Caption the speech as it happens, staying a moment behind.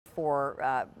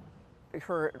for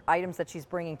her items that she's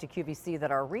bringing to QVC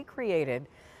that are recreated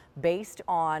based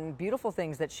on beautiful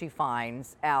things that she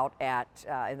finds out at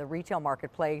in the retail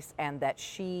marketplace and that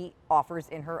she offers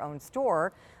in her own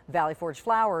store, Valley Forge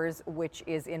Flowers, which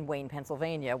is in Wayne,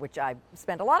 Pennsylvania, which I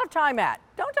spend a lot of time at.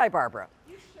 Don't I, Barbara?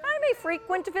 You sure I'm a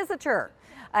frequent visitor.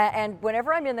 And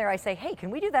whenever I'm in there, I say, hey, can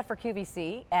we do that for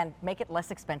QVC and make it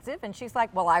less expensive? And she's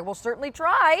like, well, I will certainly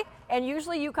try. And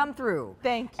usually you come through.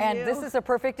 Thank you. And this is a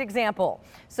perfect example.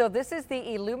 So this is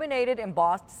the Illuminated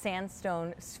Embossed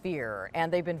Sandstone Sphere. And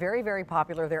they've been very, very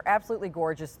popular. They're absolutely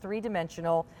gorgeous,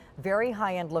 three-dimensional, very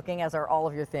high-end looking, as are all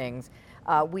of your things.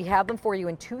 We have them for you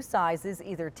in two sizes,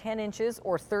 either 10 inches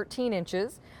or 13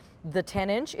 inches. The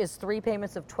 10-inch is 3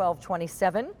 payments of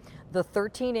 $12.27. The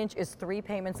 13-inch is 3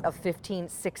 payments of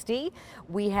 $15.60.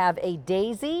 We have a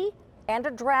daisy and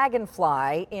a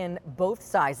dragonfly in both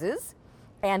sizes.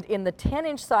 And in the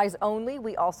 10-inch size only,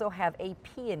 we also have a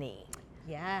peony.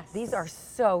 Yes. These are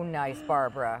so nice,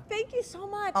 Barbara. Thank you so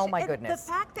much. Oh my And goodness.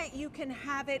 the fact that you can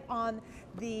have it on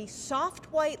the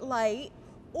soft white light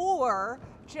or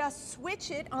just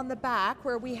switch it on the back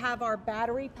where we have our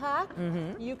battery pack.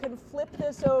 You can flip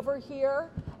this over here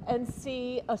and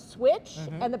see a switch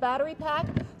and the battery pack.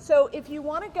 So if you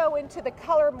want to go into the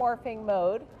color morphing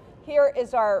mode, here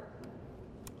is our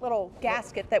little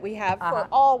gasket that we have for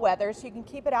all weathers. You can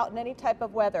keep it out in any type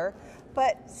of weather,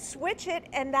 but switch it,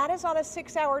 and that is on a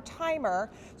 6-hour timer.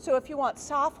 So if you want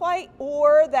soft white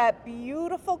or that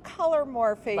beautiful color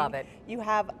morphing, love it. You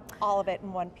have all of it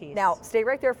in one piece. Now, stay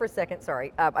right there for a second,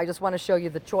 sorry. I just want to show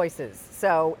you the choices.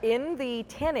 So in the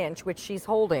 10-inch, which she's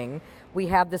holding, we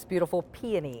have this beautiful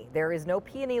peony. There is no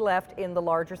peony left in the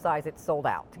larger size, it's sold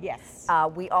out. Yes.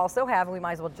 We also have, we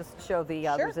might as well just show the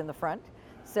others in the front.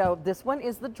 So this one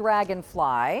is the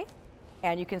dragonfly,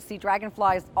 and you can see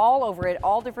dragonflies all over it,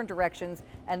 all different directions,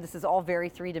 and this is all very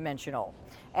three-dimensional.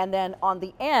 And then on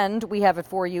the end, we have it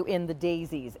for you in the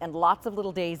daisies, and lots of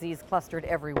little daisies clustered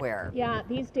everywhere. Yeah,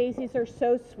 these daisies are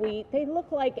so sweet. They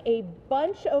look like a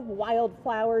bunch of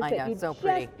wildflowers that you so just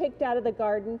pretty. picked out of the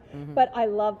garden, but I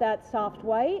love that soft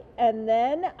white, and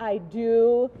then I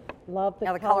do love the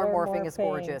Now the color morphing is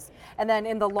gorgeous. And then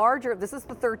in the larger, this is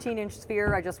the 13-inch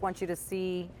sphere. I just want you to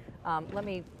see, let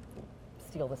me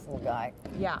steal this little guy.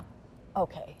 Yeah.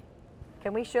 Okay.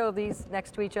 Can we show these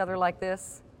next to each other like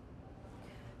this?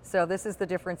 So this is the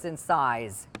difference in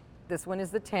size. This one is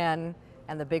the 10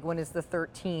 and the big one is the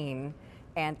 13.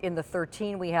 And in the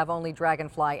 13 we have only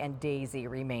dragonfly and daisy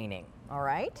remaining. All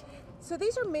right? So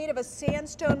these are made of a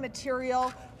sandstone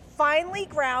material, finely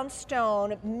ground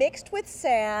stone mixed with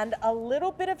sand, a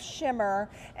little bit of shimmer,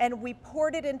 and we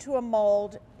poured it into a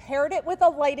mold, paired it with a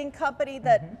lighting company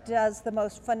that does the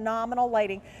most phenomenal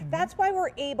lighting. That's why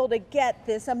we're able to get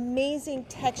this amazing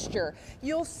texture.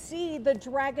 You'll see the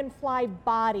dragonfly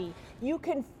body. You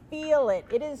can feel it.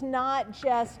 It is not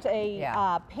just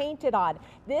a painted on.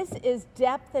 This is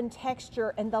depth and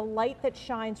texture, and the light that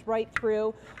shines right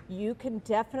through, you can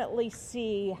definitely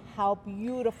see how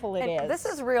beautiful it is. This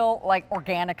is real, like,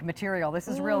 organic material. This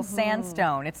is real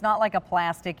sandstone. It's not like a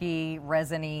plasticky,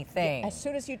 resiny thing. As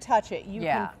soon as you touch it, you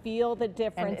can feel the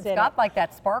difference and it's got like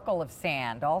that sparkle of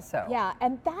sand also. Yeah,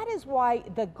 and that is why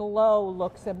the glow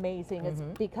looks amazing. It's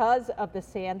because of the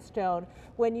sandstone.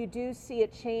 When you do see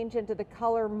it change into the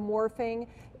color morphing,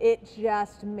 it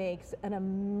just makes an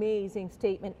amazing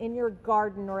statement in your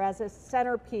garden or as a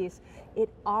centerpiece. It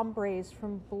ombres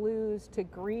from blues to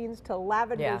greens to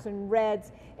lavenders and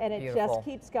reds, and it just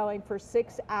keeps going for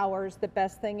 6 hours. The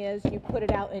best thing is you put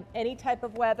it out in any type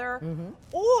of weather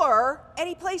or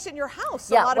any place in your house.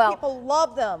 A lot of people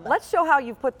love them. Let's show how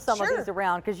you put some of these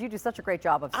around, because you do such a great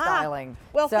job of styling.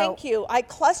 Well, thank you. I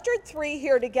clustered 3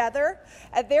 here together.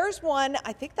 There's one,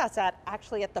 I think that's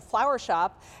actually at the flower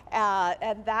shop,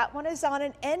 and that one is on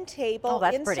an end table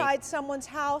inside someone's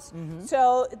house.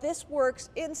 So this works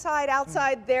inside, outside.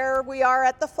 There we are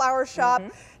at the flower shop,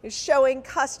 showing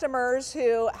customers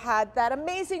who had that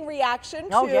amazing reaction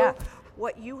to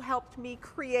what you helped me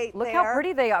create. Look how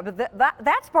pretty they are. But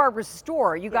that's Barbara's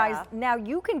store. You guys, now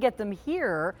you can get them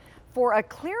here for a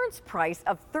clearance price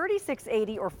of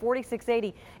 $36.80 or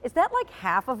 $46.80. Is that like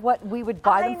half of what we would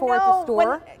buy them for at the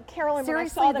store? Carolyn,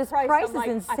 seriously, when I saw the this price is I'm like,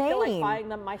 insane. I feel like buying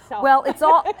them myself. Well, it's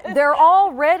they're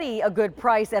already a good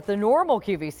price at the normal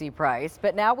QVC price,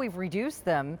 but now we've reduced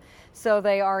them, so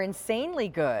they are insanely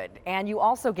good. And you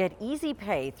also get easy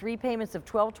pay, 3 payments of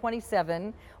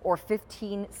 $12.27 or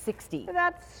 $15.60.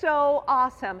 That's so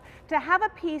awesome. To have a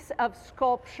piece of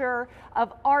sculpture,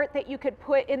 of art that you could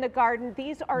put in the garden,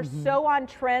 these are so on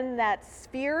trend, that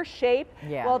sphere shape.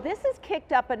 Yeah. Well, this is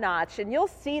kicked up a notch, and you'll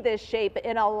see this shape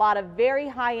in a lot of very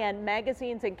high-end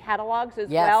magazines and catalogs as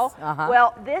well.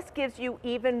 Well, this gives you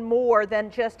even more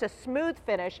than just a smooth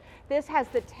finish. This has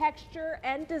the texture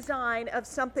and design of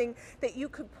something that you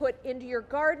could put into your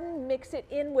garden, mix it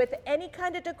in with any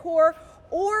kind of decor,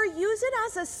 or use it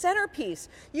as a centerpiece.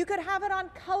 You could have it on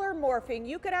color morphing,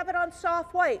 you could have it on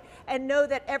soft white, and know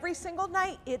that every single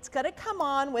night it's gonna come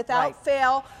on without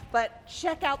fail. But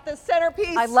check out this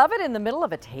centerpiece. I love it in the middle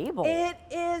of a table. It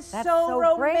is That's so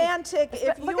romantic.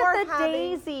 If you look are at the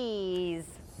having daisies.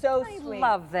 so I sweet.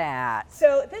 love that.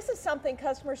 So this is something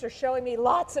customers are showing me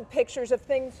lots of pictures of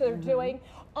things they're doing.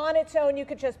 On its own, you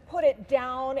could just put it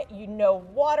down. You know,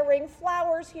 watering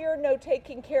flowers here, no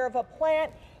taking care of a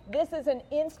plant. This is an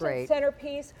instant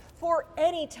centerpiece for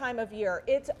any time of year.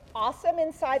 It's awesome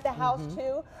inside the house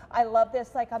too. I love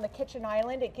this like on the kitchen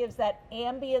island. It gives that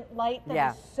ambient light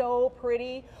that is so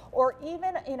pretty. Or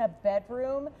even in a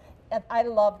bedroom. I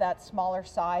love that smaller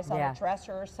size on a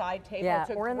dresser or side table. It's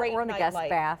a or in great the guest light.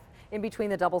 bath, in between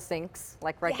the double sinks,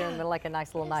 like right there in the middle, like a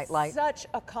nice little night light. Such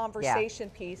a conversation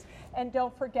piece. And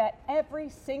don't forget, every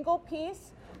single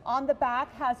piece on the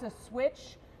back has a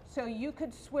switch. So you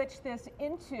could switch this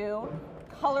into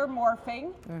color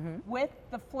morphing with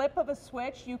the flip of a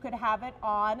switch. You could have it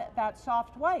on that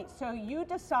soft white. So you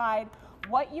decide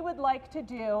what you would like to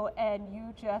do, and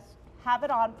you just have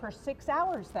it on for 6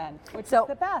 hours then, which is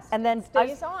the best. And then it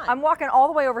stays on. I'm walking all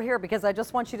the way over here because I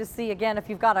just want you to see again, if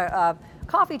you've got a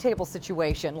coffee table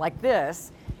situation like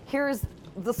this, here's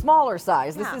the smaller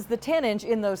size. This is the 10-inch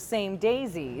in those same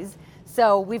daisies.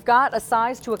 So we've got a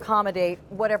size to accommodate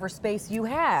whatever space you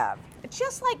have.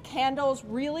 Just like candles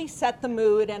really set the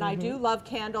mood, and I do love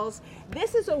candles,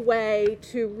 this is a way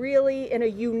to really, in a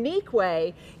unique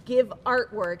way, give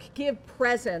artwork, give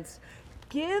presents,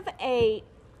 give a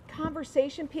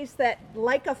conversation piece that,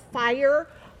 like a fire,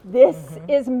 this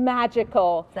is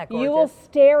magical. Isn't that gorgeous? You will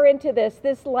stare into this.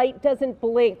 This light doesn't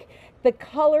blink. The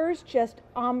colors just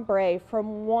ombre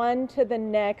from one to the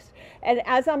next. And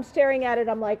as I'm staring at it,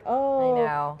 I'm like,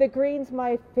 oh, the green's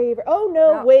my favorite. Oh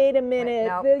no, wait a minute,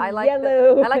 the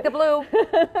yellow. I like the blue.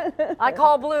 I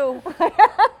call blue.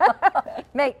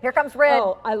 Mate, here comes red.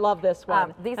 Oh, I love this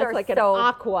one. These that's are like so, an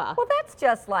aqua. Well, that's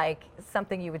just like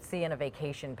something you would see in a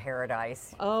vacation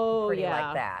paradise. Oh, Pretty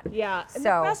like that. Yeah. So, and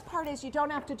the best part is you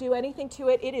don't have to do anything to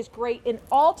it. It is great in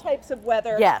all types of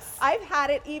weather. Yes. I've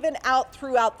had it even out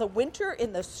throughout the winter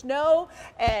in the snow,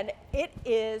 and it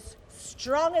is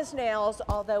strong as nails,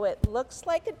 although it looks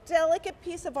like a delicate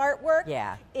piece of artwork.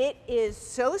 Yeah. It is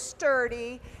so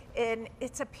sturdy. And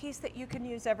it's a piece that you can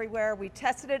use everywhere. We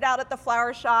tested it out at the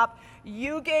flower shop.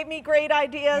 You gave me great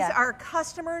ideas. Yes. Our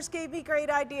customers gave me great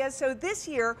ideas. So this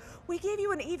year, we gave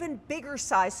you an even bigger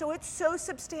size. So it's so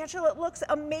substantial. It looks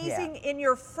amazing in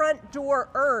your front door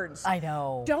urns. I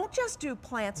know. Don't just do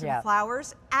plants and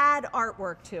flowers. Add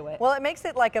artwork to it. Well, it makes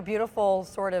it like a beautiful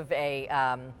sort of a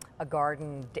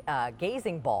garden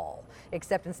gazing ball,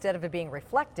 except instead of it being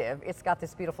reflective, it's got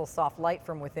this beautiful soft light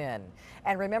from within.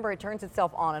 And remember, it turns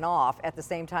itself on and off at the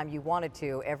same time you want it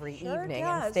to every evening,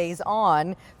 and stays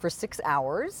on for 6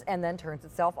 hours and then turns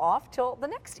itself off till the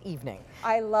next evening.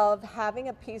 I love having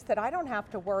a piece that I don't have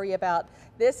to worry about.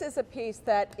 This is a piece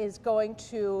that is going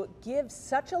to give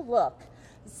such a look.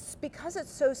 Because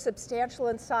it's so substantial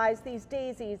in size, these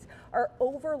daisies are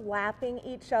overlapping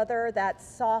each other. That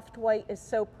soft white is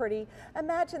so pretty.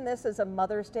 Imagine this as a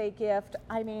Mother's Day gift.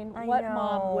 I mean, what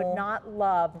mom would not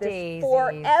love this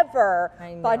forever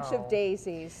bunch of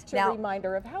daisies to remind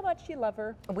her of how much you love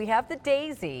her? We have the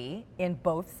daisy in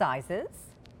both sizes.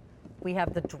 We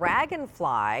have the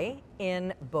dragonfly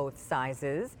in both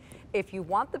sizes. If you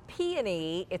want the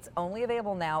peony, it's only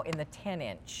available now in the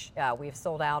 10-inch. We've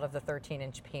sold out of the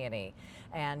 13-inch peony,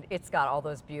 and it's got all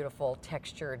those beautiful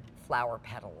textured flower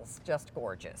petals, just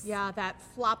gorgeous. Yeah, that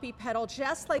floppy petal,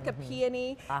 just like a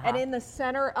peony, and in the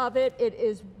center of it, it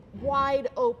is wide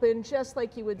open, just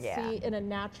like you would see in a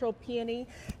natural peony.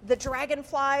 The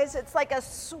dragonflies, it's like a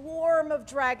swarm of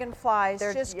dragonflies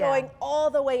just going all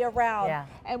the way around.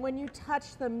 And when you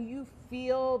touch them, you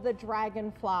feel the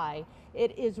dragonfly.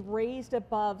 It is raised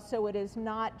above, so it is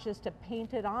not just a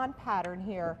painted on pattern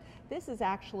here. This is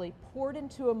actually poured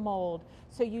into a mold,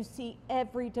 so you see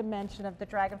every dimension of the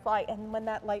dragonfly, and when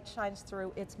that light shines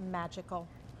through, it's magical.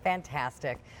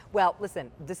 Fantastic. Well, listen,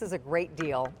 this is a great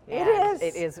deal. It is.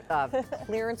 It is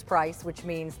clearance price, which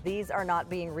means these are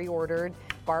not being reordered.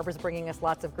 Barbara's bringing us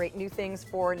lots of great new things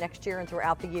for next year and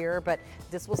throughout the year, but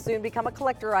this will soon become a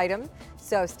collector item.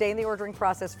 So stay in the ordering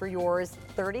process for yours.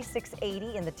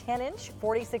 $36.80 in the 10-inch,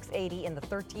 $46.80 in the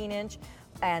 13-inch.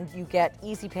 and you get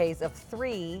easy pays of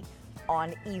 3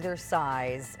 on either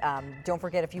size. Don't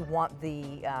forget, if you want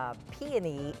the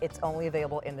peony, it's only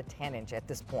available in the 10-inch at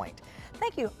this point.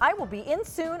 Thank you. I will be in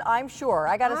soon, I'm sure.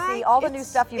 I got to see all the new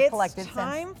stuff you've collected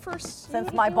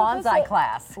since my bonsai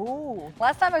class. Ooh.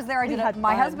 Last time I was there,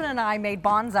 my husband and I made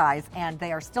bonsais, and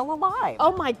they are still alive.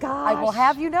 Oh my gosh. I will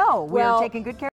have you know, we're taking good care